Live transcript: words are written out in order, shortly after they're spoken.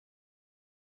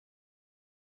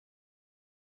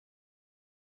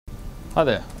Hi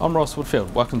there, I'm Ross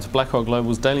Woodfield. Welcome to Blackhawk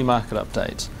Global's Daily Market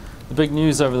Update. The big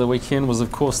news over the weekend was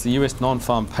of course the US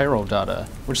non-farm payroll data,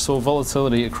 which saw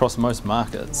volatility across most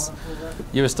markets.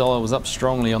 The US dollar was up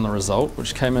strongly on the result,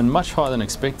 which came in much higher than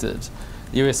expected.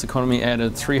 The US economy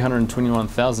added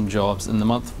 321,000 jobs in the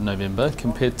month of November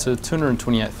compared to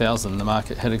 228,000 the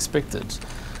market had expected.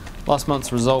 Last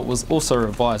month's result was also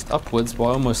revised upwards by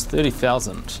almost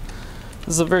 30,000.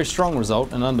 This is a very strong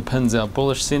result and underpins our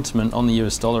bullish sentiment on the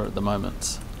US dollar at the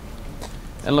moment.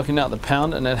 And looking at the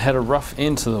pound, and it had a rough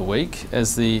end to the week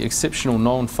as the exceptional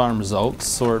non-farm results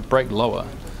saw it break lower.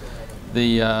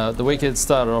 The week had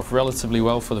started off relatively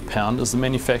well for the pound as the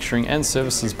manufacturing and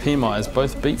services PMIs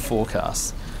both beat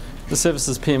forecasts. The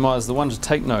services PMI is the one to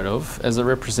take note of as it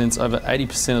represents over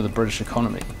 80% of the British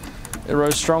economy. It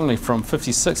rose strongly from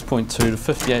 56.2 to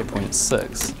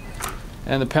 58.6.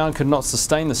 And the pound could not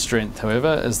sustain the strength, however,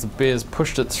 as the bears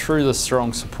pushed it through the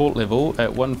strong support level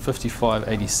at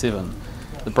 155.87.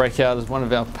 The breakout is one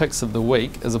of our picks of the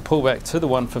week, as a pullback to the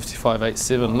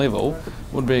 155.87 level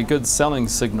would be a good selling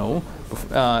signal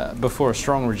before a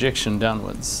strong rejection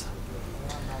downwards.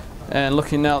 And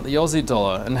looking now at the Aussie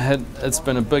dollar, and it's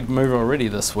been a big move already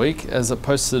this week as it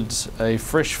posted a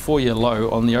fresh 4-year low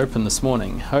on the open this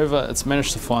morning. However, it's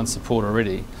managed to find support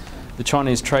already. The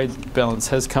Chinese trade balance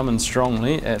has come in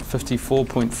strongly at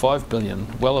 54.5 billion,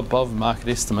 well above market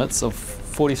estimates of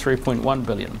 43.1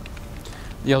 billion.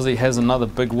 The Aussie has another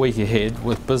big week ahead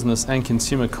with business and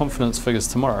consumer confidence figures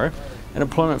tomorrow and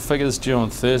employment figures due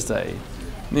on Thursday.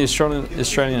 The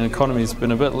Australian economy has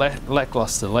been a bit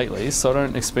lacklustre lately, so I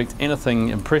don't expect anything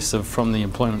impressive from the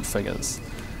employment figures.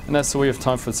 And that's all we have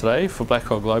time for today. For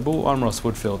Blackhawk Global, I'm Ross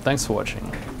Woodfield. Thanks for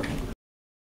watching.